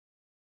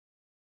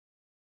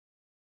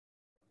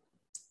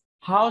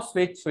how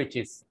switch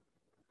switches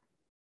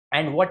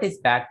and what is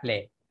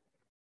backplane.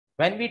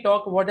 When we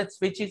talk about a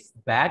switch is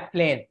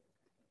backplane,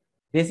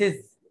 this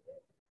is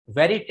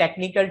very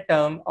technical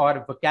term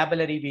or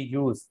vocabulary we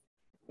use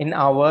in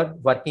our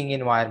working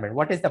environment.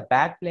 What is the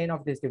backplane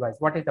of this device?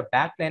 What is the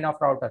backplane of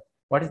router?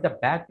 What is the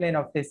backplane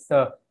of this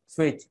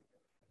switch?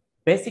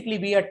 Basically,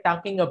 we are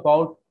talking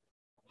about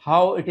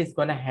how it is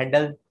going to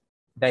handle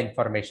the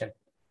information.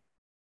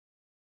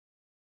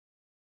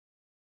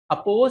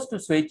 Opposed to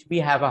switch, we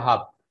have a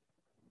hub.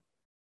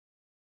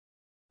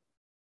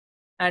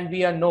 And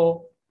we all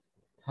know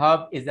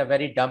hub is a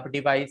very dumb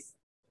device.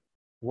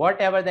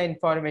 Whatever the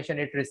information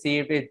it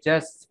received, it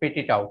just spit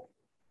it out.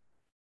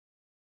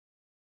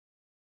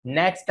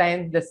 Next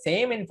time the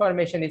same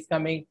information is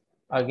coming,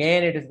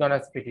 again it is going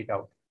to spit it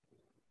out.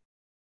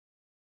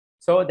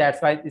 So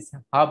that's why this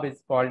hub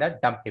is called a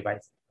dump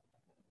device.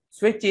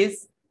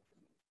 Switches,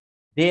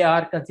 they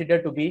are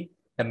considered to be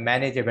the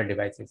manageable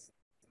devices.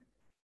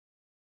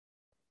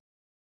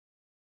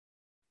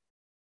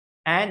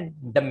 And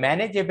the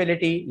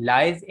manageability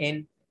lies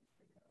in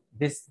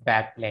this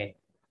backplane.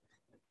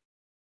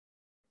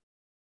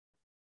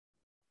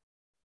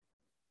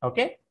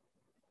 Okay.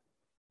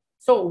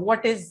 So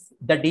what is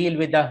the deal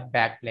with the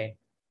backplane?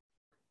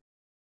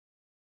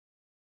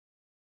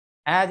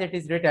 As it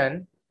is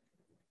written,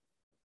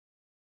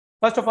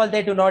 first of all,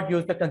 they do not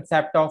use the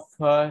concept of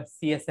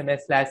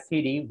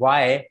CSMA/CD.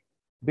 Why?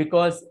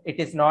 Because it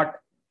is not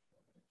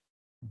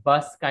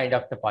bus kind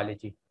of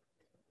topology.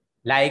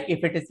 Like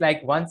if it is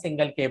like one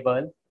single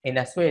cable in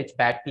a switch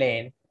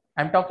backplane,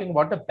 I'm talking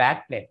about the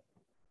backplane.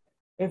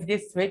 If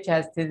this switch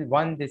has this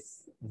one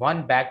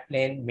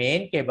backplane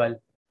main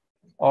cable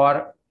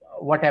or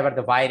whatever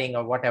the wiring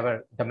or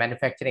whatever the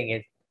manufacturing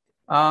is,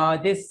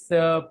 this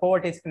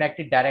port is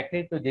connected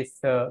directly to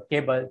this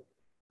cable.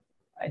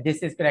 This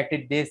is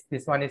connected this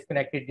one is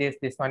connected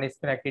this one is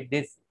connected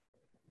this.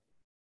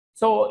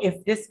 So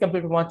if this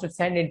computer wants to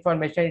send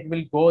information, it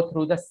will go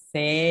through the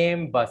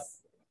same bus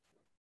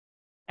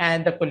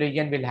and the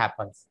collision will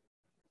happen.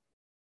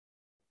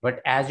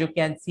 But as you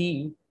can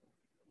see,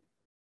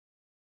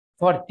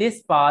 for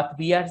this path,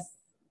 we are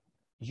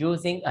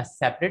using a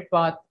separate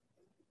path.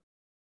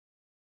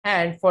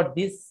 And for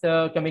this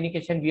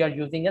communication, we are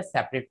using a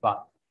separate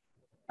path.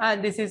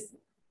 And this is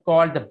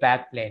called the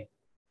backplane.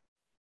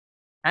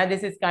 And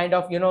this is kind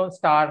of,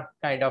 star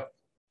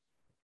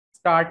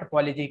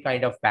topology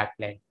kind of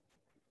backplane.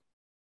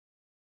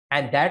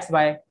 And that's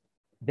why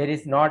there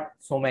is not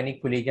so many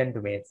collision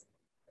domains.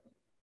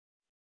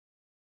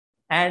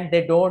 And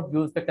they don't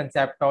use the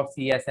concept of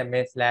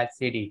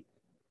CSMA/CD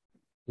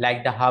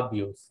like the hub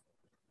use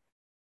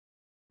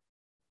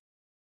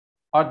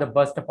or the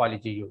bus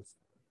topology use.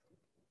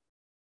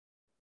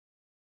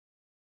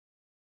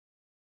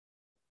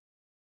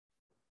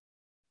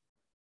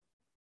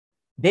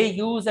 They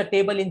use a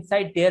table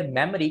inside their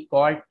memory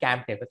called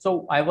CAM table.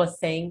 So I was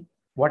saying,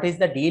 what is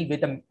the deal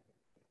with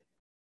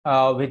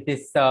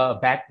this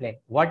backplane?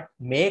 What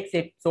makes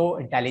it so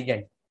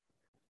intelligent?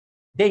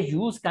 They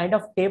use kind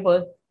of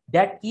table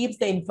that keeps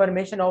the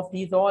information of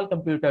these all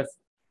computers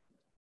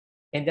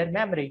in their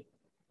memory.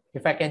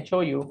 If I can show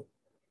you,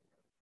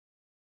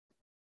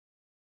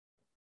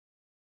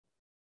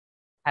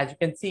 as you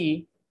can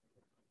see,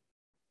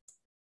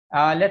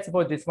 let's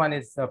suppose this one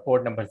is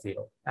port number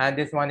 0, and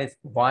this one is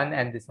 1,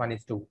 and this one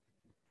is 2.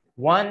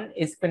 1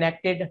 is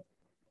connected,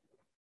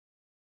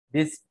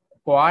 this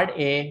quad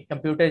A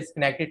computer is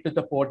connected to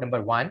the port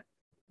number 1,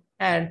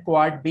 and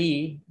quad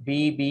B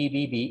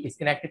is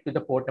connected to the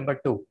port number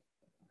 2.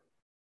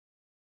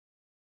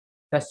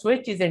 The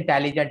switch is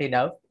intelligent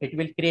enough, it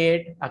will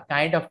create a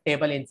kind of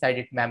table inside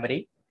its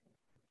memory,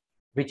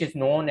 which is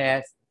known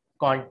as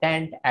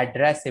content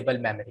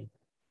addressable memory.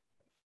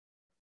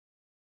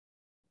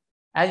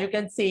 As you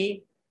can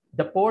see,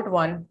 the port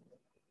 1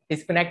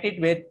 is connected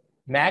with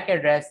MAC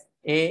address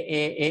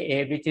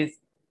AAAA, which is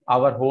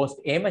our host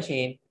A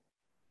machine,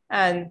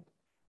 and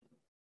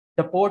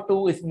the port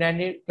 2 is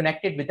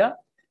connected with the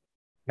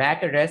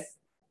MAC address,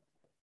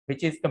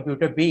 which is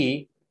computer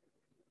B.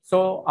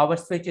 So our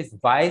switch is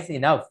wise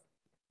enough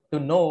to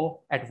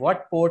know at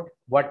what port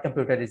what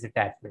computer is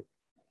attached with.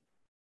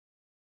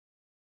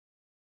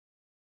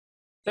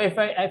 So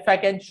if I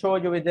can show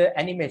you with the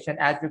animation,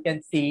 as you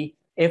can see,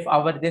 if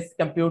this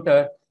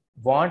computer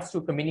wants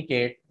to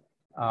communicate,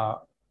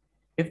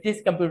 if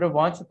this computer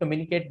wants to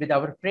communicate with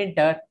our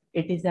printer,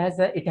 it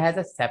has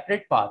a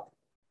separate path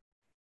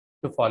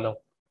to follow.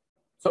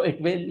 So it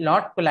will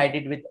not collide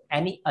it with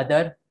any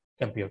other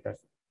computers.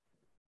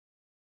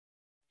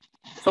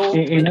 So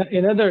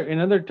in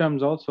other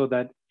terms also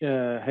that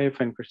hey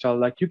and Crystal,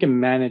 like you can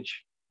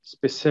manage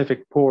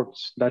specific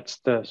ports. That's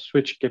the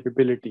switch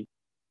capability,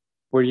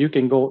 where you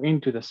can go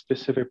into the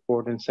specific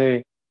port and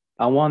say,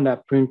 I want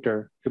that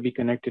printer to be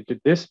connected to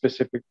this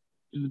specific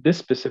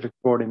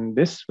port in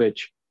this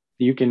switch.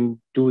 You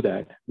can do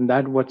that. And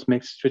that's what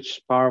makes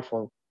switch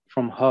powerful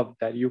from hub,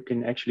 that you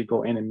can actually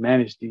go in and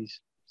manage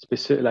these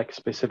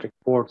specific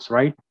ports,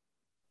 right?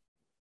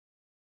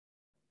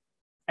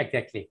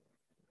 Exactly.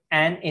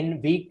 And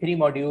in week 3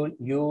 module,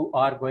 you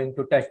are going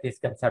to touch this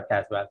concept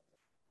as well.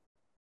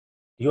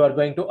 You are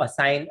going to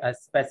assign a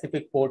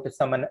specific port to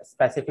someone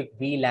specific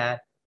VLAN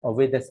or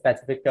with a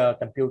specific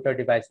computer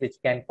device which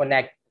can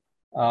connect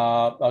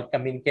or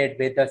communicate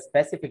with a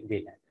specific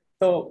VLAN.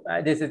 So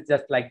this is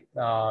just like,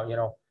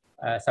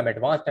 some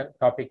advanced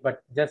topic,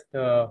 but just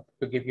to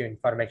give you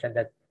information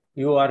that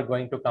you are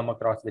going to come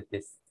across with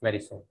this very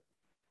soon.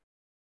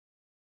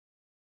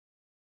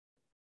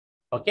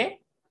 Okay.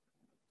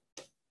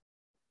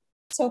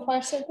 So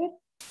far, so good.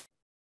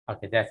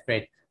 Okay, that's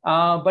great.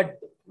 But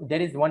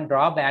there is one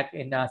drawback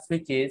in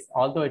switches,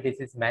 although this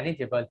is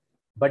manageable,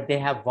 but they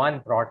have one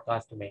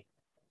broadcast domain.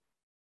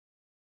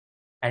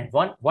 And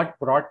what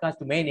broadcast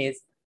domain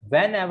is,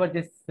 whenever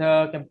this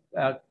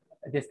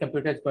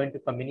computer is going to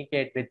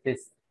communicate with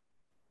this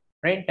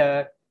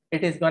printer,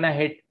 it is going to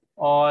hit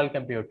all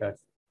computers.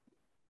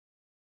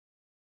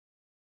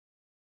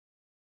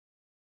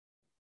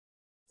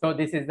 So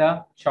this is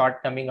the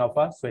shortcoming of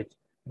a switch,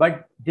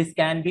 but this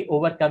can be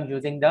overcome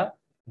using the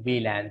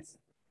VLANs,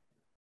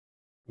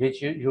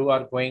 which you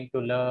are going to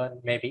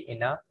learn maybe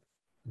in a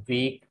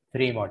week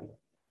 3 module,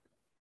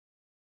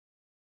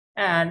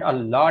 and a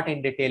lot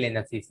in detail in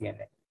a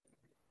CCNA.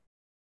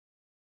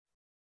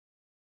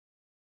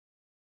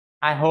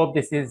 I hope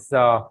this is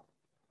you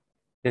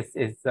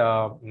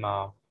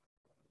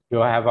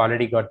have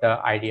already got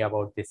the idea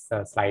about this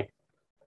slide.